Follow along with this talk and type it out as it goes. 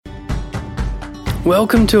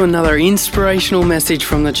Welcome to another inspirational message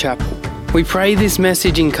from the chapel. We pray this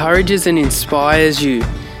message encourages and inspires you.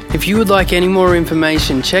 If you would like any more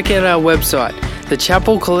information, check out our website,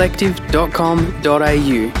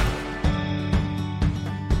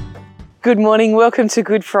 thechapelcollective.com.au. Good morning, welcome to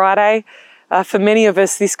Good Friday. For many of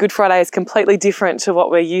us, this Good Friday is completely different to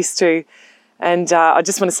what we're used to. And I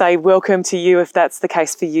just want to say welcome to you if that's the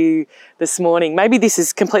case for you this morning. Maybe this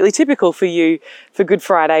is completely typical for you for Good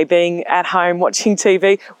Friday, being at home watching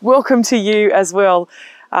TV. Welcome to you as well.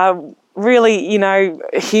 Really, you know,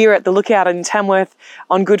 here at the Lookout in Tamworth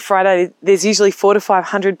on Good Friday, there's usually 400 to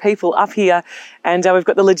 500 people up here, and we've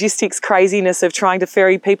got the logistics craziness of trying to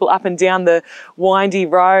ferry people up and down the windy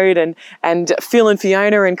road, and Phil and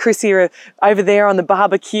Fiona and Chrissy are over there on the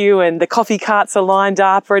barbecue, and the coffee carts are lined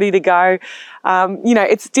up, ready to go. You know,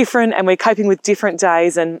 it's different, and we're coping with different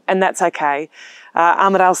days, and that's okay.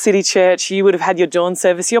 Armidale City Church, you would have had your dawn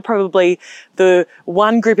service. You're probably the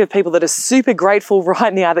one group of people that are super grateful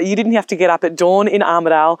right now that you didn't have to get up at dawn in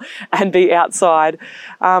Armidale and be outside.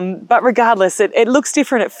 But regardless, it looks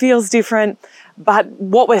different, it feels different, but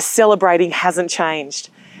what we're celebrating hasn't changed.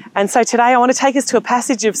 And so today I want to take us to a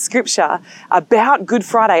passage of scripture about Good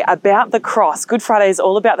Friday, about the cross. Good Friday is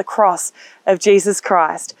all about the cross of Jesus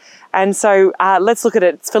Christ. And so let's look at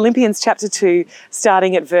it. It's Philippians chapter 2,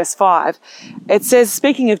 starting at verse 5. It says,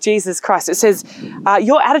 speaking of Jesus Christ, it says,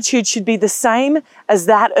 your attitude should be the same as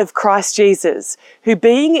that of Christ Jesus, who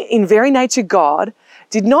being in very nature God,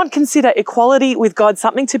 did not consider equality with God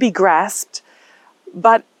something to be grasped,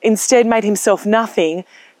 but instead made himself nothing,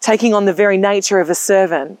 taking on the very nature of a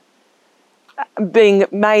servant, being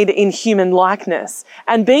made in human likeness.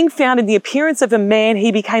 And being found in the appearance of a man,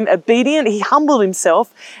 he became obedient. He humbled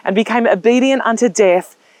himself and became obedient unto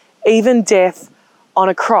death, even death on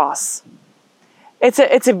a cross. It's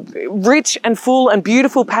a rich and full and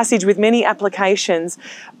beautiful passage with many applications.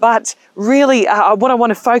 But really, what I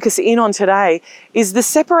want to focus in on today is the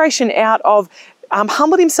separation out of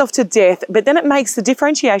humbled himself to death, but then it makes the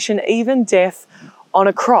differentiation even death on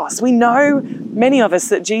a cross. We know, many of us,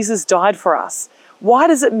 that Jesus died for us. Why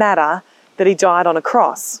does it matter that he died on a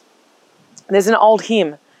cross? There's an old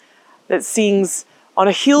hymn that sings, on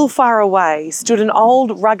a hill far away stood an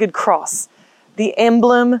old rugged cross, the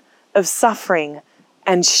emblem of suffering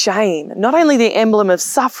and shame. Not only the emblem of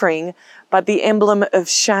suffering, but the emblem of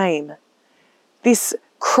shame. This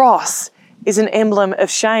cross is an emblem of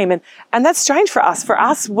shame. And that's strange for us. For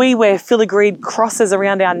us, we wear filigreed crosses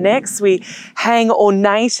around our necks. We hang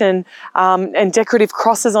ornate and decorative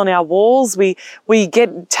crosses on our walls. We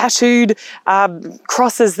get tattooed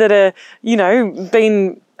crosses that are, you know,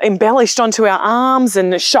 been embellished onto our arms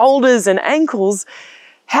and shoulders and ankles.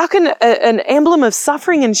 How can an emblem of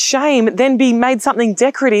suffering and shame then be made something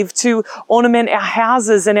decorative to ornament our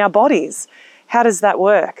houses and our bodies? How does that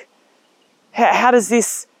work? How does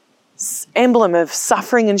this emblem of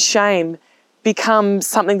suffering and shame become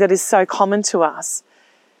something that is so common to us?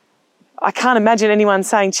 I can't imagine anyone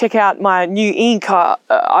saying, check out my new ink.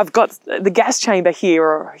 I've got the gas chamber here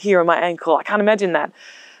or here on my ankle. I can't imagine that.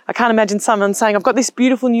 I can't imagine someone saying, I've got this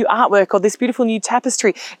beautiful new artwork or this beautiful new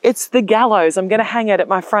tapestry. It's the gallows. I'm going to hang it at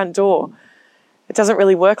my front door. It doesn't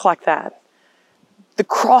really work like that. The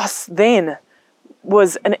cross then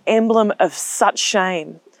was an emblem of such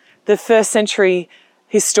shame. The first century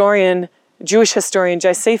Jewish historian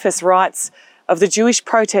Josephus writes of the Jewish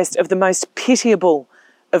protest of the most pitiable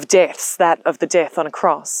of deaths, that of the death on a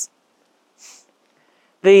cross.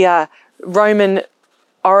 The Roman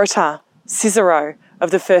orator Cicero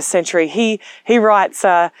of the first century, he writes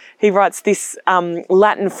this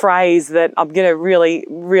Latin phrase that I'm going to really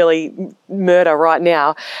murder right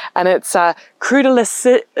now, and it's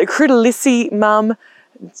crudelissimum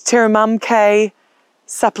terramumque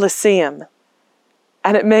supplicium.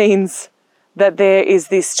 And it means that there is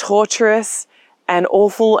this torturous and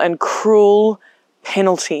awful and cruel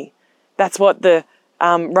penalty. That's what the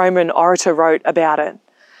Roman orator wrote about it.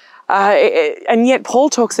 And yet Paul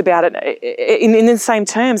talks about it in the same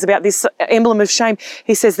terms, about this emblem of shame.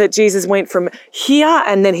 He says that Jesus went from here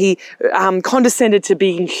and then he condescended to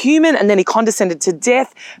being human and then he condescended to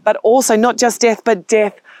death, but also not just death, but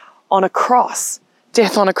death on a cross.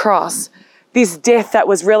 Death on a cross. This death that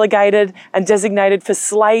was relegated and designated for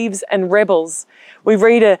slaves and rebels. We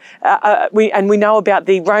read we know about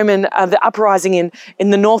the Roman the uprising in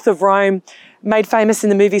the north of Rome, made famous in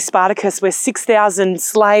the movie Spartacus, where 6,000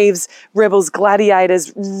 slaves, rebels,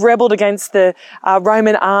 gladiators rebelled against the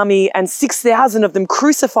Roman army, and 6,000 of them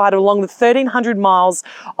crucified along the 1,300 miles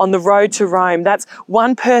on the road to Rome. That's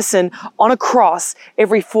one person on a cross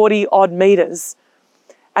every 40 odd meters.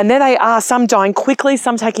 And there they are, some dying quickly,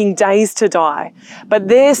 some taking days to die. But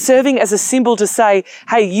they're serving as a symbol to say,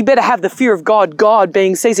 hey, you better have the fear of God, God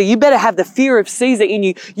being Caesar. You better have the fear of Caesar in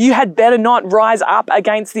you. You had better not rise up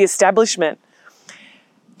against the establishment.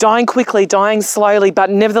 Dying quickly, dying slowly, but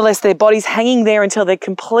nevertheless their bodies hanging there until they're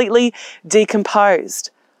completely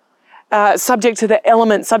decomposed. Subject to the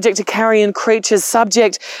elements, subject to carrion creatures,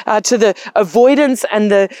 subject to the avoidance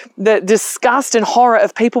and the disgust and horror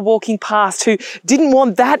of people walking past who didn't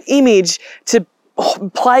want that image to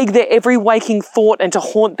plague their every waking thought and to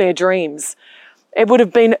haunt their dreams. It would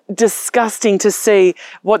have been disgusting to see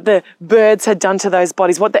what the birds had done to those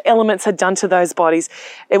bodies, what the elements had done to those bodies.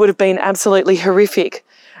 It would have been absolutely horrific.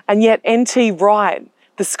 And yet N.T. Wright,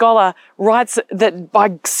 the scholar, writes that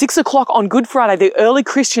by 6 o'clock on Good Friday, the early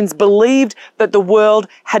Christians believed that the world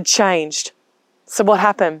had changed. So what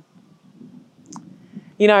happened?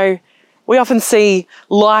 You know, we often see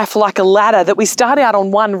life like a ladder, that we start out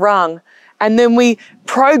on one rung and then we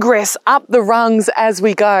progress up the rungs as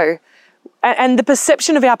we go. And the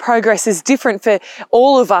perception of our progress is different for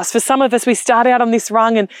all of us. For some of us, we start out on this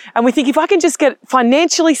rung and we think, if I can just get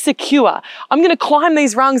financially secure, I'm going to climb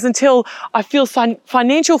these rungs until I feel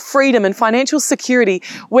financial freedom and financial security,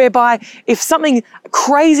 whereby if something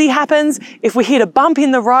crazy happens, if we hit a bump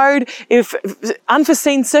in the road, if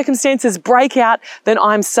unforeseen circumstances break out, then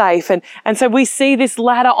I'm safe. And so we see this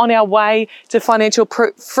ladder on our way to financial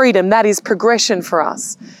freedom. That is progression for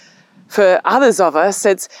us. For others of us,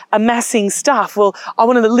 it's amassing stuff. Well, I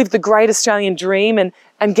want to live the great Australian dream and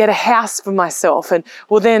get a house for myself. And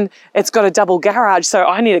well, then it's got a double garage, so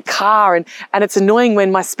I need a car. And it's annoying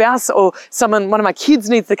when my spouse or one of my kids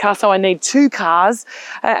needs the car, so I need 2 cars.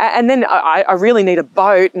 And then I really need a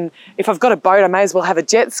boat. And if I've got a boat, I may as well have a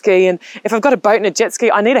jet ski. And if I've got a boat and a jet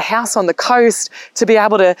ski, I need a house on the coast to be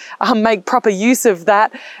able to make proper use of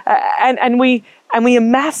that. And we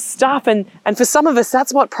amass stuff, and for some of us,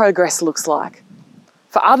 that's what progress looks like.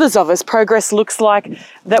 For others of us, progress looks like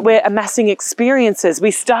that we're amassing experiences.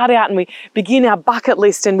 We start out and we begin our bucket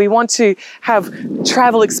list and we want to have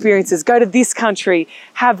travel experiences, go to this country,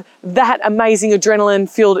 have that amazing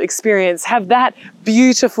adrenaline-filled experience, have that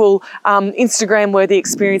beautiful Instagram-worthy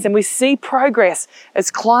experience. And we see progress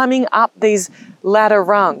as climbing up these ladder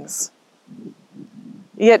rungs.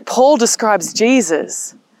 Yet Paul describes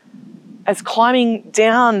Jesus as climbing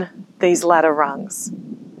down these ladder rungs.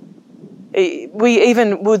 We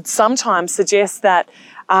even would sometimes suggest that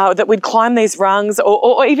we'd climb these rungs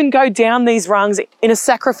or even go down these rungs in a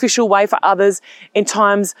sacrificial way for others in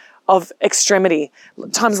times of extremity,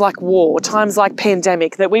 times like war, times like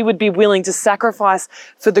pandemic, that we would be willing to sacrifice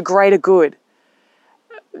for the greater good.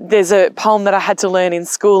 There's a poem that I had to learn in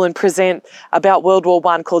school and present about World War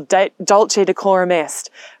I called Dulce Decorum Est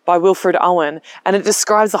by Wilfred Owen, and it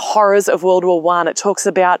describes the horrors of World War I. It talks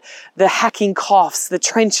about the hacking coughs, the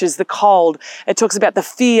trenches, the cold. It talks about the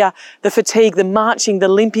fear, the fatigue, the marching, the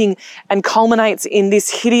limping, and culminates in this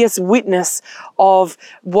hideous witness of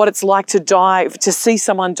what it's like to die, to see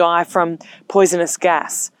someone die from poisonous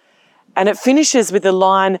gas. And it finishes with the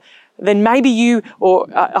line, then maybe you, or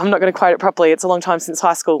I'm not going to quote it properly, it's a long time since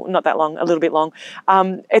high school, not that long, a little bit long.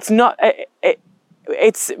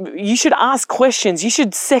 You should ask questions. You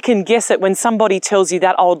should second guess it when somebody tells you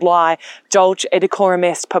that old lie, dulce et decorum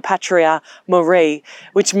est per patria mori,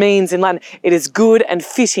 which means in Latin, it is good and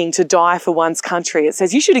fitting to die for one's country. It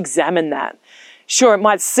says you should examine that. Sure, it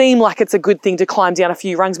might seem like it's a good thing to climb down a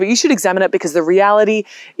few rungs, but you should examine it because the reality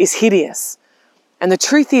is hideous. And the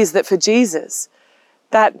truth is that for Jesus,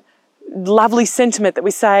 that lovely sentiment that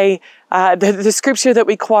we say, the scripture that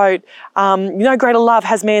we quote, no greater love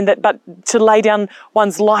has man but to lay down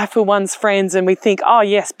one's life for one's friends. And we think, oh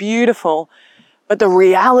yes, beautiful. But the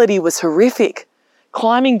reality was horrific.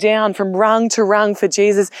 Climbing down from rung to rung for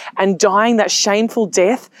Jesus and dying that shameful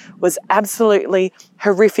death was absolutely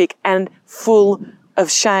horrific and full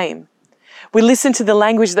of shame. We listen to the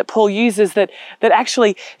language that Paul uses that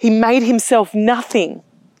actually he made himself nothing.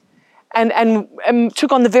 And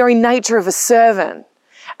took on the very nature of a servant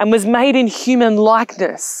and was made in human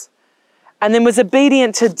likeness and then was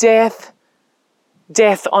obedient to death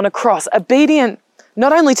on a cross. Obedient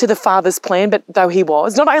not only to the Father's plan, but though he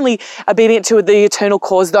was, not only obedient to the eternal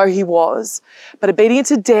cause, though he was, but obedient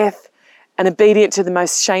to death and obedient to the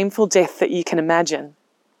most shameful death that you can imagine.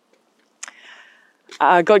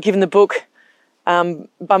 God given the book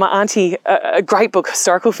by my auntie, a great book,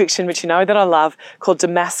 historical fiction, which you know that I love, called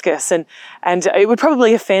Damascus. And it would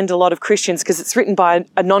probably offend a lot of Christians because it's written by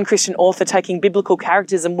a non-Christian author taking biblical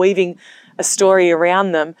characters and weaving a story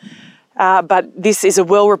around them. But this is a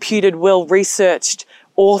well-reputed, well-researched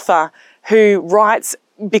author who writes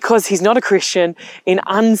because he's not a Christian, in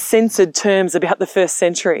uncensored terms about the first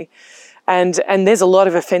century. And there's a lot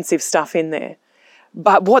of offensive stuff in there.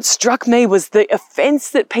 But what struck me was the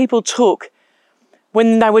offense that people took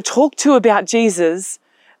when they were talked to about Jesus,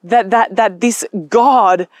 that this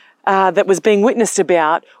God that was being witnessed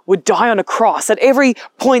about would die on a cross. At every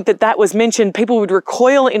point that was mentioned, people would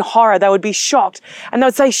recoil in horror. They would be shocked. And they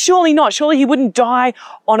would say, surely not. Surely he wouldn't die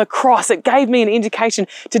on a cross. It gave me an indication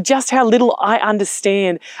to just how little I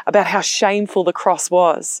understand about how shameful the cross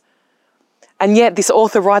was. And yet this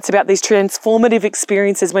author writes about these transformative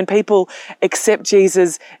experiences when people accept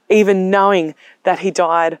Jesus, even knowing that he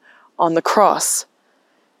died on the cross.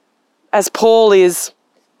 As Paul is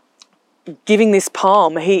giving this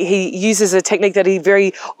poem, he uses a technique that he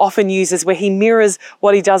very often uses where he mirrors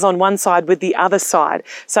what he does on one side with the other side.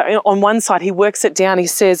 So on one side, he works it down. He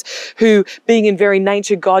says, who being in very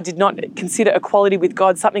nature God did not consider equality with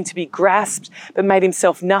God something to be grasped, but made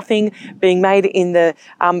himself nothing, being made in the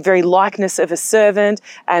very likeness of a servant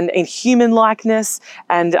and in human likeness,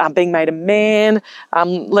 and being made a man.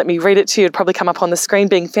 Let me read it to you. It'd probably come up on the screen.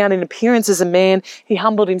 Being found in appearance as a man, he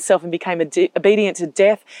humbled himself and became obedient to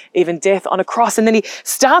death, even death on a cross. And then he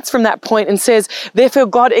starts from that point and says, therefore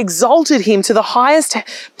God exalted him to the highest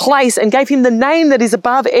place and gave him the name that is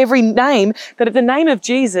above every name, that at the name of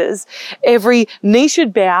Jesus, every knee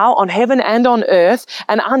should bow on heaven and on earth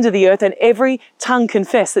and under the earth, and every tongue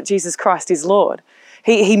confess that Jesus Christ is Lord.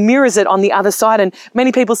 He mirrors it on the other side. And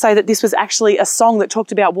many people say that this was actually a song that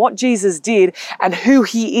talked about what Jesus did and who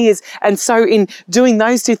he is. And so in doing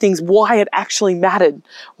those two things, why it actually mattered,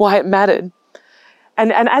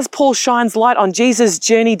 And as Paul shines light on Jesus'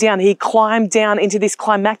 journey down, he climbed down into this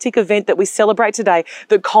climactic event that we celebrate today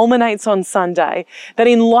that culminates on Sunday, that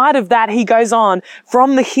in light of that, he goes on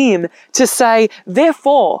from the hymn to say,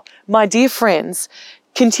 therefore, my dear friends,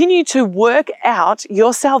 continue to work out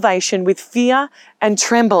your salvation with fear and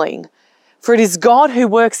trembling, for it is God who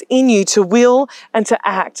works in you to will and to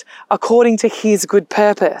act according to his good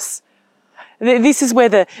purpose. This is where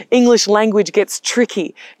the English language gets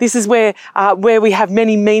tricky. This is where we have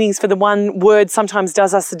many meanings for the one word sometimes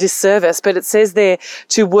does us a disservice, but it says there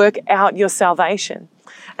to work out your salvation.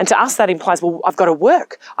 And to us that implies, well, I've got to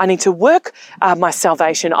work. I need to work my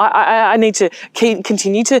salvation. I need to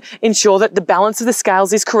continue to ensure that the balance of the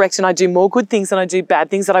scales is correct and I do more good things than I do bad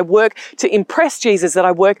things, that I work to impress Jesus, that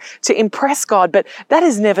I work to impress God. But that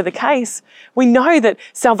is never the case. We know that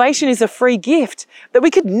salvation is a free gift, that we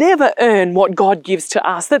could never earn what God gives to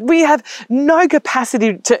us, that we have no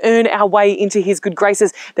capacity to earn our way into his good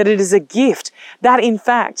graces, that it is a gift, that in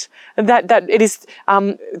fact, that it is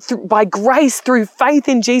by grace through faith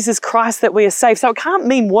in Jesus Christ that we are saved. So it can't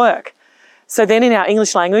mean work. So then in our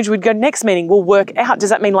English language, we'd go next meaning, we'll work out. Does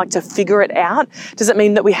that mean like to figure it out? Does it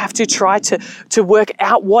mean that we have to try to work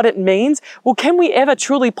out what it means? Well, can we ever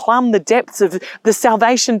truly plumb the depths of the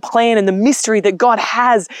salvation plan and the mystery that God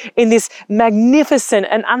has in this magnificent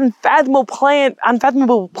and unfathomable plan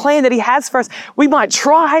that he has for us? We might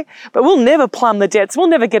try, but we'll never plumb the depths. We'll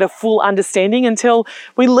never get a full understanding until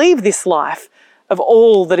we leave this life of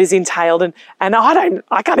all that is entailed. And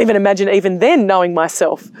I can't even imagine even then knowing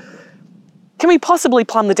myself. Can we possibly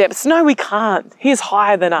plumb the depths? No, we can't. He is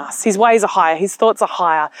higher than us. His ways are higher. His thoughts are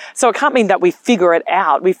higher. So it can't mean that we figure it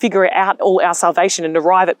out. We figure out all our salvation and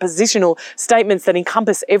arrive at positional statements that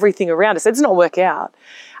encompass everything around us. It's not work out.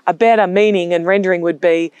 A better meaning and rendering would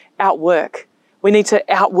be outwork. We need to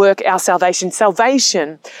outwork our salvation.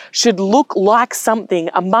 Salvation should look like something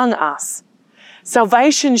among us.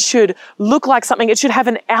 Salvation should look like something. It should have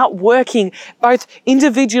an outworking, both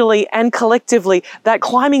individually and collectively. That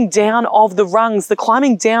climbing down of the rungs, the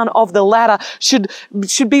climbing down of the ladder should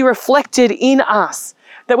be reflected in us.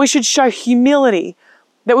 That we should show humility,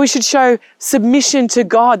 that we should show submission to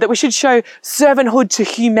God, that we should show servanthood to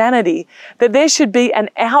humanity, that there should be an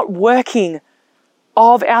outworking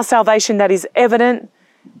of our salvation that is evident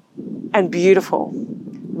and beautiful.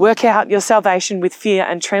 Work out your salvation with fear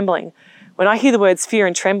and trembling. When I hear the words fear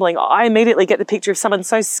and trembling, I immediately get the picture of someone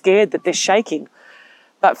so scared that they're shaking.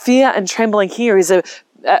 But fear and trembling here is a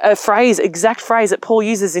exact phrase that Paul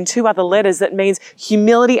uses in two other letters that means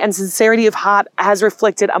humility and sincerity of heart as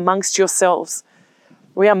reflected amongst yourselves.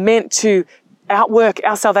 We are meant to outwork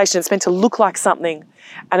our salvation. It's meant to look like something,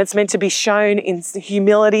 and it's meant to be shown in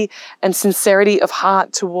humility and sincerity of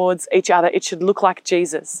heart towards each other. It should look like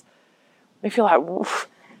Jesus. If you're like, woof,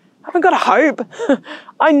 I haven't got a hope.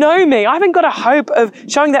 I know me. I haven't got a hope of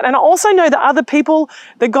showing that. And I also know that other people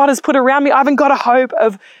that God has put around me, I haven't got a hope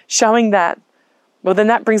of showing that. Well, then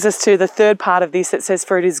that brings us to the third part of this that says,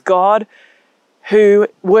 for it is God who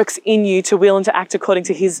works in you to will and to act according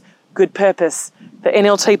to his good purpose. The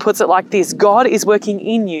NLT puts it like this: God is working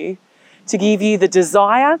in you to give you the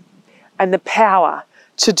desire and the power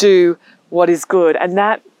to do what is good. And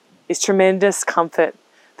that is tremendous comfort,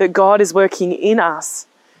 that God is working in us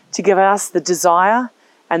to give us the desire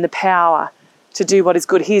and the power to do what is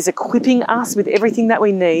good. He is equipping us with everything that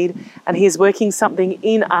we need, and He is working something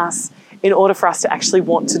in us in order for us to actually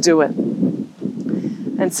want to do it.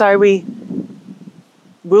 And so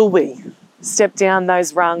will we step down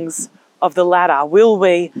those rungs of the ladder? Will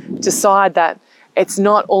we decide that it's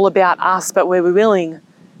not all about us, but we're willing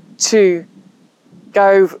to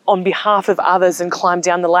go on behalf of others and climb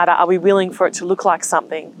down the ladder? Are we willing for it to look like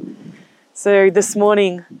something? So this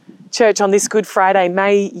morning, church, on this Good Friday,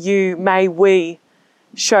 may we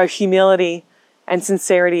show humility and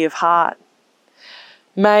sincerity of heart.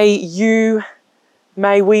 May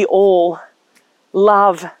we all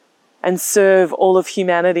love and serve all of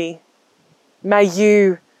humanity. May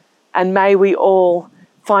we all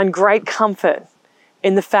find great comfort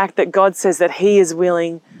in the fact that God says that He is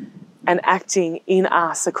willing and acting in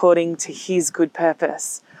us according to His good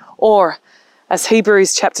purpose. Or, as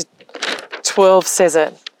Hebrews chapter 12 says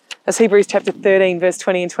it, as Hebrews chapter 13, verse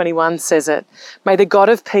 20 and 21 says it, may the God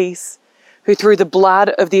of peace, who through the blood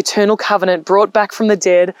of the eternal covenant brought back from the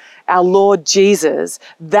dead our Lord Jesus,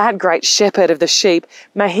 that great shepherd of the sheep,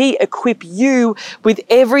 may He equip you with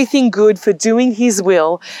everything good for doing His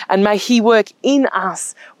will, and may He work in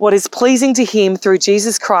us what is pleasing to Him through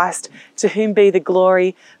Jesus Christ, to whom be the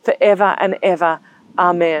glory forever and ever.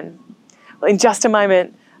 Amen. Well, in just a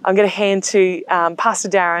moment, I'm going to hand to Pastor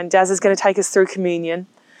Darren. Daz is going to take us through communion.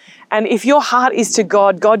 And if your heart is to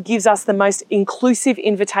God, God gives us the most inclusive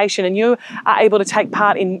invitation, and you are able to take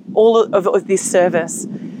part in all of this service.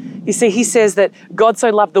 You see, He says that God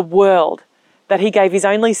so loved the world that He gave His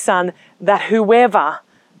only Son, that whoever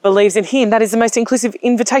believes in Him, that is the most inclusive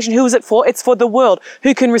invitation. Who is it for? It's for the world.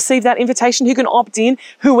 Who can receive that invitation? Who can opt in?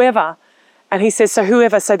 Whoever. And He says, so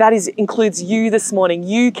whoever, so that includes you this morning.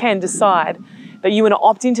 You can decide that you want to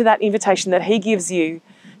opt into that invitation that He gives you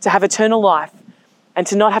to have eternal life, and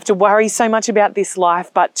to not have to worry so much about this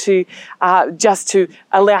life, but to just to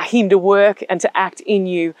allow Him to work and to act in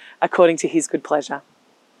you according to His good pleasure.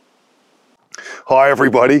 Hi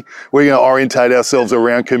everybody, we're going to orientate ourselves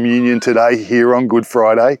around communion today here on Good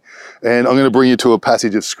Friday, and I'm going to bring you to a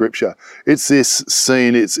passage of scripture. It's this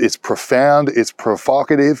scene, it's profound, it's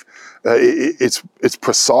provocative, it's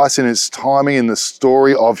precise in its timing in the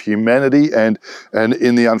story of humanity and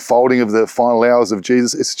in the unfolding of the final hours of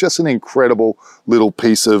Jesus. It's just an incredible little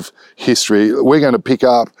piece of history. We're going to pick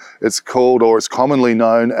up, it's called, or it's commonly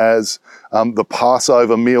known as the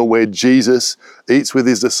Passover meal, where Jesus eats with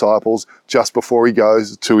His disciples just before He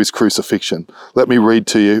goes to His crucifixion. Let me read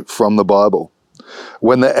to you from the Bible.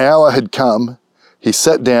 When the hour had come, He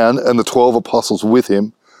sat down and the 12 apostles with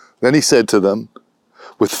Him. Then He said to them,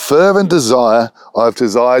 with fervent desire, I have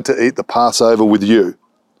desired to eat the Passover with you.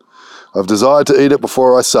 I have desired to eat it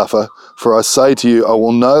before I suffer, for I say to you, I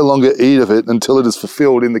will no longer eat of it until it is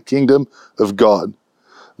fulfilled in the kingdom of God.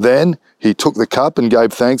 Then He took the cup and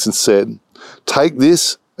gave thanks and said, take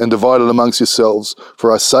this and divide it amongst yourselves,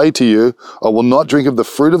 for I say to you, I will not drink of the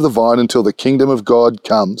fruit of the vine until the kingdom of God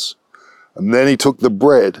comes. And then He took the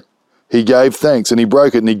bread. He gave thanks and He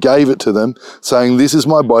broke it and He gave it to them, saying, this is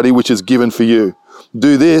my body which is given for you.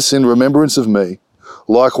 Do this in remembrance of me.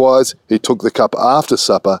 Likewise, He took the cup after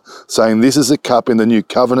supper, saying, this is the cup in the new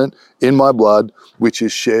covenant in my blood, which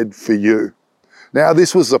is shed for you. Now,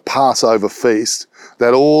 this was a Passover feast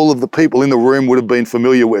that all of the people in the room would have been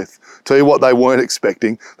familiar with. Tell you what they weren't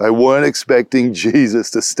expecting. They weren't expecting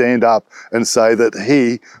Jesus to stand up and say that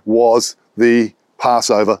He was the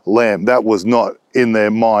Passover lamb. That was not in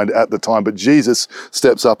their mind at the time, but Jesus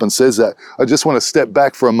steps up and says that. I just want to step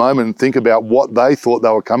back for a moment and think about what they thought they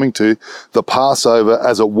were coming to, the Passover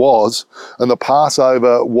as it was. And the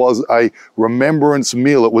Passover was a remembrance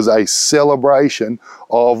meal. It was a celebration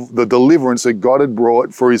of the deliverance that God had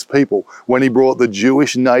brought for His people when He brought the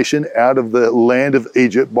Jewish nation out of the land of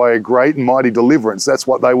Egypt by a great and mighty deliverance. That's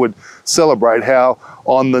what they would celebrate, how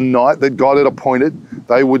on the night that God had appointed,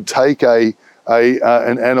 they would take an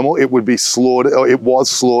animal, it would be slaughtered, or it was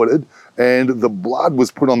slaughtered, and the blood was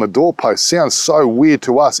put on the doorpost. Sounds so weird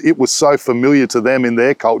to us. It was so familiar to them in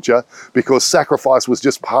their culture, because sacrifice was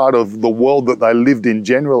just part of the world that they lived in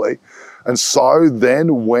generally. And so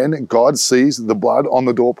then when God sees the blood on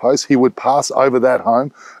the doorpost, He would pass over that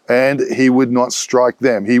home and He would not strike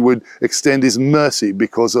them. He would extend His mercy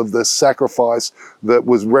because of the sacrifice that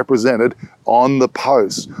was represented on the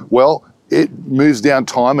post. Well, it moves down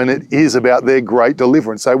time, and it is about their great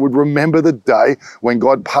deliverance. They would remember the day when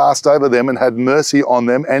God passed over them and had mercy on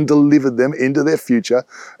them and delivered them into their future,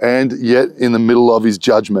 and yet in the middle of his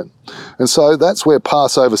judgment. And so that's where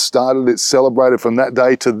Passover started. It's celebrated from that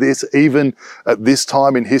day to this. Even at this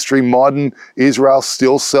time in history, modern Israel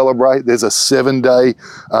still celebrate. There's a 7-day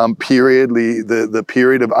period, the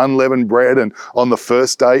period of unleavened bread, and on the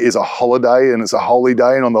first day is a holiday, and it's a holy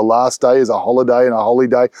day, and on the last day is a holiday and a holy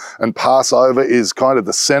day, and Passover is kind of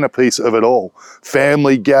the centerpiece of it all.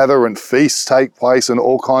 Family gather and feasts take place, and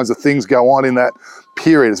all kinds of things go on in that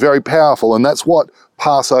period. It's very powerful, and that's what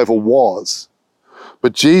Passover was.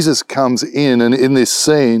 But Jesus comes in, and in this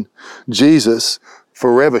scene, Jesus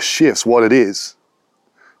forever shifts what it is.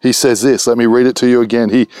 He says this, let me read it to you again.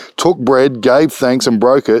 He took bread, gave thanks, and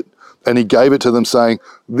broke it, and he gave it to them saying,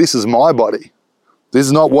 "This is my body. This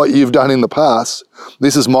is not what you've done in the past.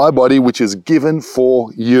 This is my body, which is given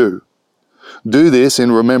for you. Do this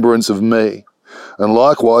in remembrance of me." And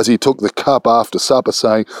likewise, he took the cup after supper,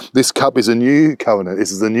 saying, "This cup is a new covenant."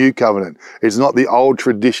 This is the new covenant. It's not the old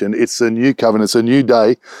tradition. It's a new covenant. It's a new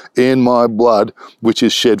day in my blood, which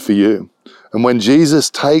is shed for you. And when Jesus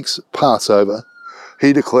takes Passover,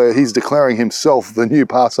 he's declaring himself the new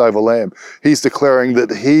Passover lamb. He's declaring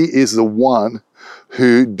that he is the one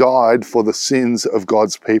who died for the sins of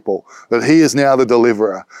God's people, that he is now the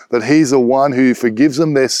deliverer, that he's the one who forgives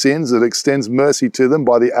them their sins, that extends mercy to them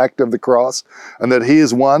by the act of the cross, and that he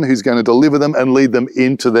is one who's going to deliver them and lead them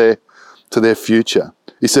into their future.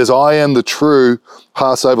 He says, "I am the true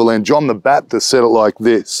Passover lamb." John the Baptist said it like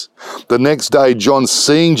this. The next day, John,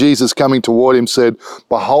 seeing Jesus coming toward him, said,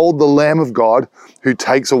 "Behold the Lamb of God who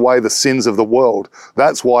takes away the sins of the world."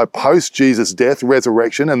 That's why post Jesus' death,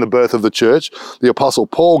 resurrection, and the birth of the church, the Apostle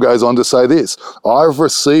Paul goes on to say this, "I have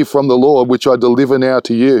received from the Lord, which I deliver now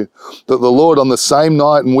to you, that the Lord on the same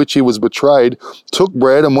night in which he was betrayed, took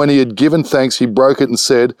bread, and when he had given thanks, he broke it and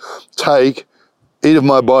said, 'Take, eat of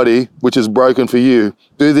my body, which is broken for you.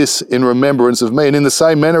 Do this in remembrance of me.' And in the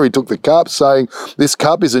same manner, he took the cup, saying, 'This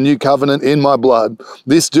cup is a new covenant in my blood.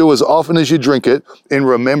 This do as often as you drink it in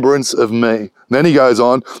remembrance of me.' And then he goes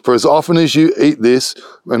on, 'For as often as you eat this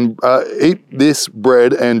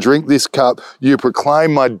bread and drink this cup, you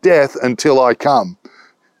proclaim my death until I come.'"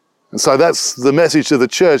 And so that's the message to the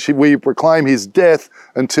church. We proclaim his death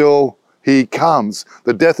until he comes.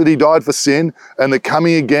 The death that he died for sin, and the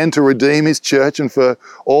coming again to redeem his church, and for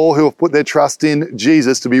all who have put their trust in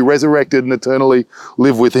Jesus to be resurrected and eternally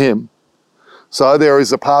live with him. So there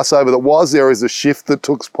is a Passover that was, there is a shift that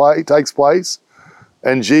takes place,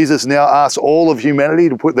 and Jesus now asks all of humanity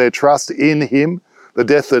to put their trust in him, the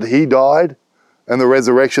death that he died, and the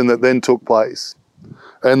resurrection that then took place.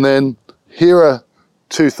 And then here are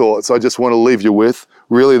two thoughts I just want to leave you with.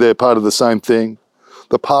 Really, they're part of the same thing.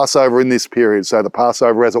 The Passover in this period. So the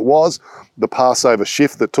Passover as it was, the Passover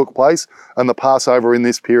shift that took place, and the Passover in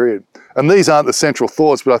this period. And these aren't the central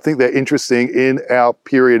thoughts, but I think they're interesting in our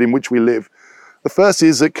period in which we live. The first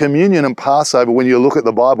is that communion and Passover, when you look at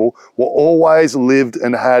the Bible, were always lived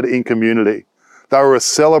and had in community. They were a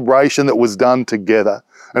celebration that was done together.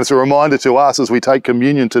 And it's a reminder to us as we take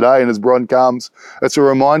communion today, and as Bron comes, it's a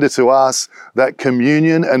reminder to us that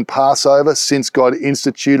communion and Passover, since God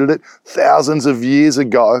instituted it thousands of years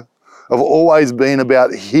ago, have always been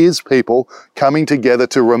about his people coming together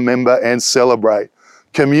to remember and celebrate.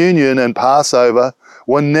 Communion and Passover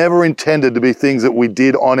were never intended to be things that we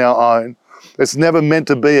did on our own. It's never meant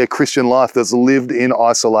to be a Christian life that's lived in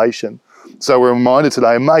isolation. So we're reminded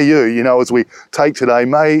today, may you, as we take today,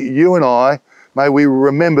 may you and I, may we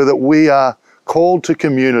remember that we are called to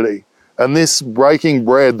community. And this breaking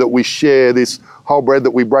bread that we share, this whole bread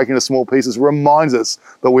that we break into small pieces, reminds us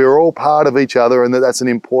that we are all part of each other, and that that's an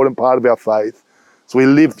important part of our faith. So we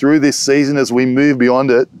live through this season as we move beyond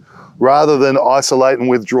it, rather than isolate and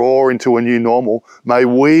withdraw into a new normal. May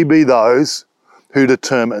we be those who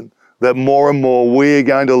determine that more and more we are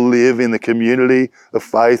going to live in the community of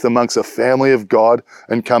faith amongst a family of God,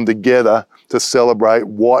 and come together to celebrate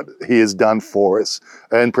what he has done for us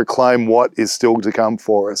and proclaim what is still to come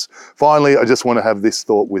for us. Finally, I just want to have this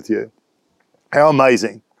thought with you. How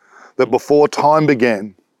amazing that before time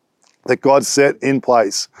began, that God set in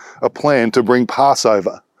place a plan to bring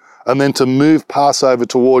Passover, and then to move Passover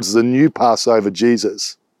towards the new Passover,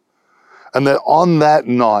 Jesus. And that on that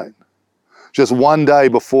night, just one day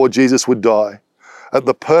before Jesus would die, at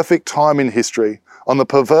the perfect time in history, on the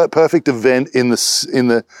perfect event in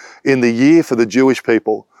the year for the Jewish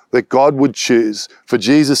people, that God would choose for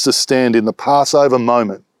Jesus to stand in the Passover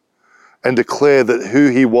moment and declare that who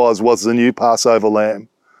he was the new Passover lamb,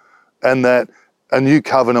 and that a new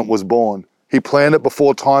covenant was born. He planned it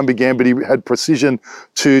before time began, but he had precision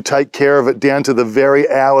to take care of it down to the very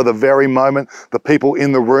hour, the very moment, the people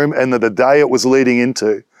in the room, and the day it was leading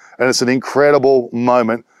into. And it's an incredible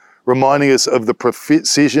moment, reminding us of the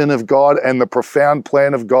precision of God and the profound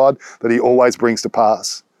plan of God that he always brings to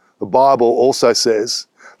pass. The Bible also says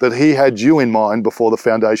that he had you in mind before the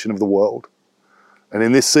foundation of the world. And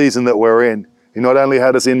in this season that we're in, he not only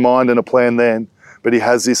had us in mind and a plan then, but he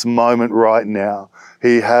has this moment right now.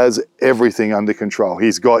 He has everything under control.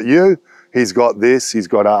 He's got you, he's got this, he's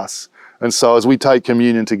got us. And so as we take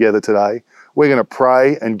communion together today, we're going to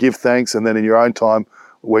pray and give thanks, and then in your own time,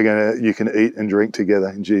 you can eat and drink together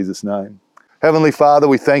in Jesus' name. Heavenly Father,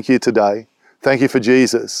 we thank you today. Thank you for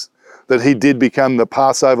Jesus, that he did become the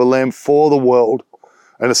Passover lamb for the world,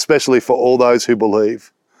 and especially for all those who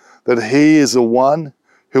believe. That he is the one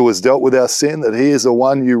who has dealt with our sin, that he is the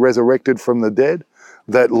one you resurrected from the dead,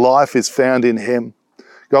 that life is found in him.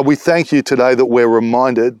 God, we thank you today that we're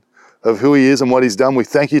reminded of who he is and what he's done. We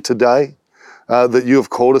thank you today that you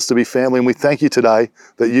have called us to be family, and we thank you today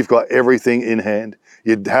that you've got everything in hand.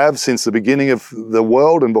 You have since the beginning of the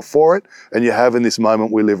world and before it, and you have in this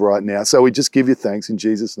moment we live right now. So we just give you thanks in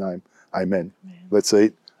Jesus' name. Amen. Let's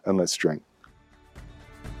eat and let's drink.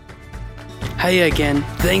 Hey again,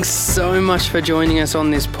 thanks so much for joining us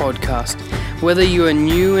on this podcast. Whether you are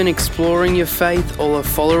new and exploring your faith or a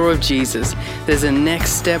follower of Jesus, there's a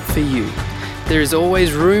next step for you. There is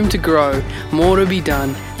always room to grow, more to be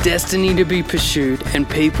done, destiny to be pursued, and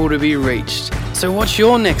people to be reached. So what's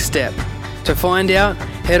your next step? To find out,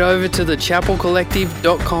 head over to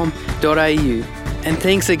thechapelcollective.com.au. And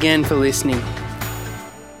thanks again for listening.